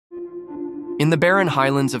In the barren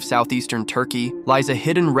highlands of southeastern Turkey lies a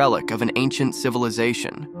hidden relic of an ancient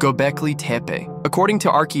civilization, Göbekli Tepe. According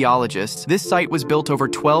to archaeologists, this site was built over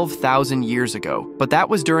 12,000 years ago, but that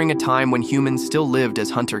was during a time when humans still lived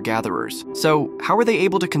as hunter-gatherers. So, how were they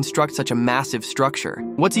able to construct such a massive structure?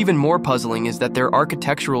 What's even more puzzling is that their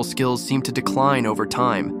architectural skills seem to decline over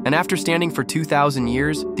time, and after standing for 2,000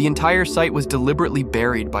 years, the entire site was deliberately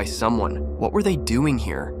buried by someone. What were they doing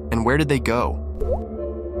here, and where did they go?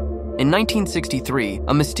 In 1963,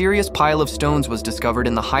 a mysterious pile of stones was discovered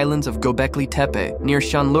in the highlands of Göbekli Tepe near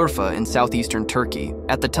Şanlıurfa in southeastern Turkey.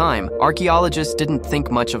 At the time, archaeologists didn't think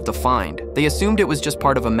much of the find. They assumed it was just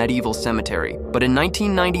part of a medieval cemetery. But in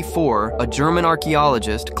 1994, a German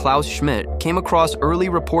archaeologist, Klaus Schmidt, came across early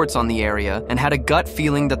reports on the area and had a gut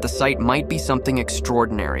feeling that the site might be something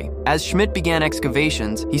extraordinary. As Schmidt began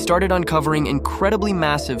excavations, he started uncovering incredibly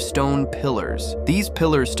massive stone pillars. These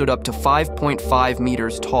pillars stood up to 5.5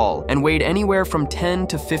 meters tall and weighed anywhere from 10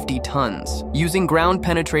 to 50 tons. Using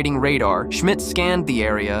ground-penetrating radar, Schmidt scanned the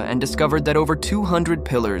area and discovered that over 200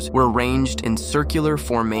 pillars were arranged in circular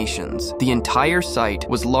formations. The entire site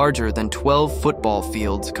was larger than 12 football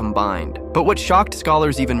fields combined. But what shocked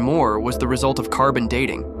scholars even more was the result of carbon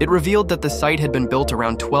dating. It revealed that the site had been built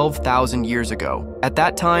around 12,000 years ago. At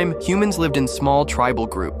that time, humans lived in small tribal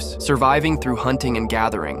groups, surviving through hunting and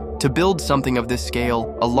gathering. To build something of this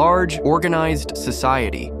scale, a large, organized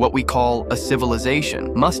society, what we call a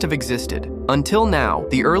civilization, must have existed. Until now,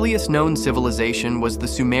 the earliest known civilization was the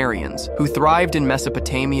Sumerians, who thrived in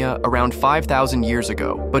Mesopotamia around 5,000 years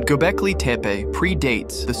ago. But Göbekli Tepe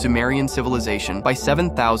predates the Sumerian civilization by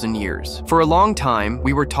 7,000 years. For a long time,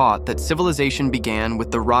 we were taught that civilization began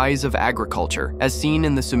with the rise of agriculture, as seen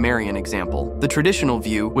in the Sumerian example. The traditional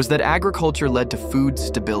view was that agriculture led to food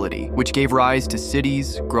stability, which gave rise to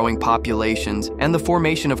cities, growing populations, and the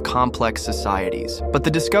formation of complex societies. But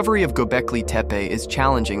the discovery of Göbekli Tepe is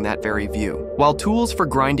challenging that very view. While tools for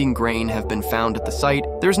grinding grain have been found at the site,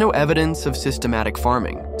 there's no evidence of systematic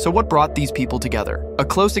farming. So what brought these people together? A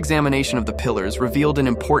close examination of the pillars revealed an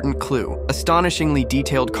important clue. Astonishingly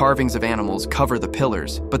detailed carvings of animals cover the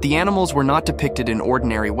pillars, but the animals were not depicted in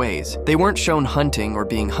ordinary ways. They weren't shown hunting or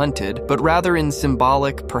being hunted, but rather in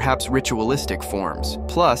symbolic, perhaps ritualistic forms.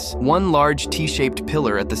 Plus, one large T-shaped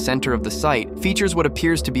pillar at the center of the site features what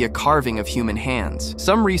appears to be a carving of human hands.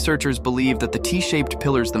 Some researchers believe that the T-shaped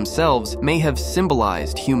pillars themselves may have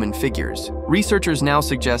symbolized human figures. Researchers now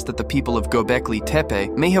suggest that the people of Göbekli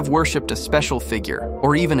Tepe may have worshipped a special figure,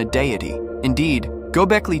 or even a deity. Indeed,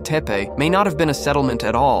 Göbekli Tepe may not have been a settlement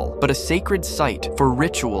at all, but a sacred site for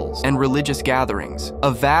rituals and religious gatherings,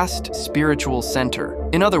 a vast spiritual center.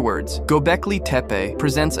 In other words, Göbekli Tepe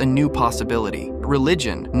presents a new possibility.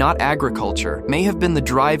 Religion, not agriculture, may have been the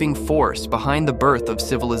driving force behind the birth of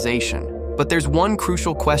civilization. But there's one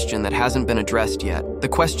crucial question that hasn't been addressed yet, the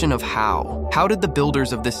question of how. How did the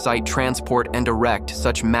builders of this site transport and erect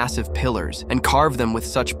such massive pillars and carve them with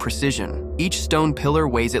such precision? Each stone pillar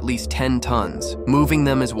weighs at least 10 tons. Moving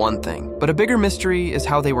them is one thing, but a bigger mystery is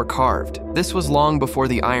how they were carved. This was long before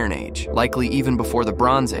the Iron Age, likely even before the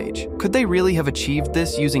Bronze Age. Could they really have achieved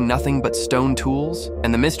this using nothing but stone tools?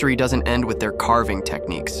 And the mystery doesn't end with their carving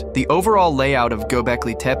techniques. The overall layout of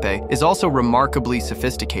Göbekli Tepe is also remarkably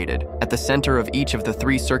sophisticated. At the center of each of the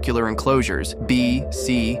three circular enclosures, B,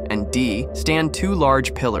 C, and D, stand two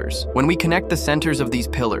large pillars. When we connect the centers of these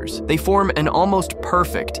pillars, they form an almost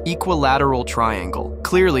perfect equilateral triangle.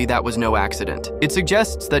 Clearly, that was no accident. It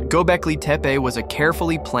suggests that Göbekli Tepe was a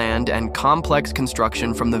carefully planned and complex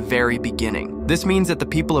construction from the very beginning. This means that the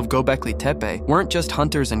people of Göbekli Tepe weren't just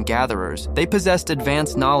hunters and gatherers. They possessed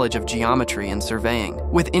advanced knowledge of geometry and surveying.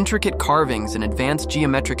 With intricate carvings and advanced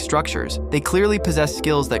geometric structures, they clearly possessed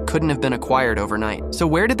skills that couldn't have been acquired overnight. So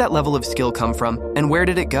where did that level of skill come from, and where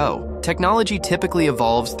did it go? Technology typically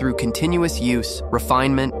evolves through continuous use,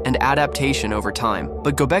 refinement, and adaptation over time,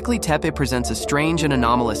 but Göbekli Tepe presents a strange and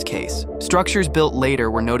anomalous case. Structures built later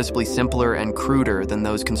were noticeably simpler and cruder than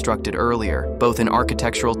those constructed earlier, both in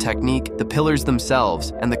architectural technique, the pillars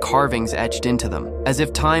themselves, and the carvings etched into them, as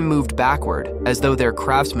if time moved backward, as though their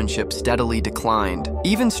craftsmanship steadily declined.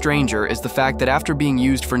 Even stranger is the fact that after being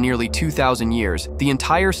used for nearly 2,000 years, the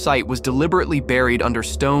entire site was deliberately buried under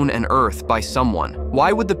stone and earth by someone.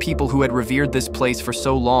 Why would the people who had revered this place for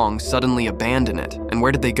so long suddenly abandon it? And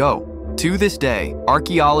where did they go? To this day,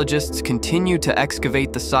 archaeologists continue to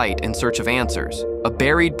excavate the site in search of answers. A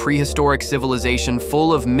buried prehistoric civilization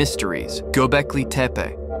full of mysteries, Göbekli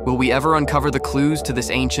Tepe. Will we ever uncover the clues to this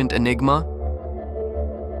ancient enigma?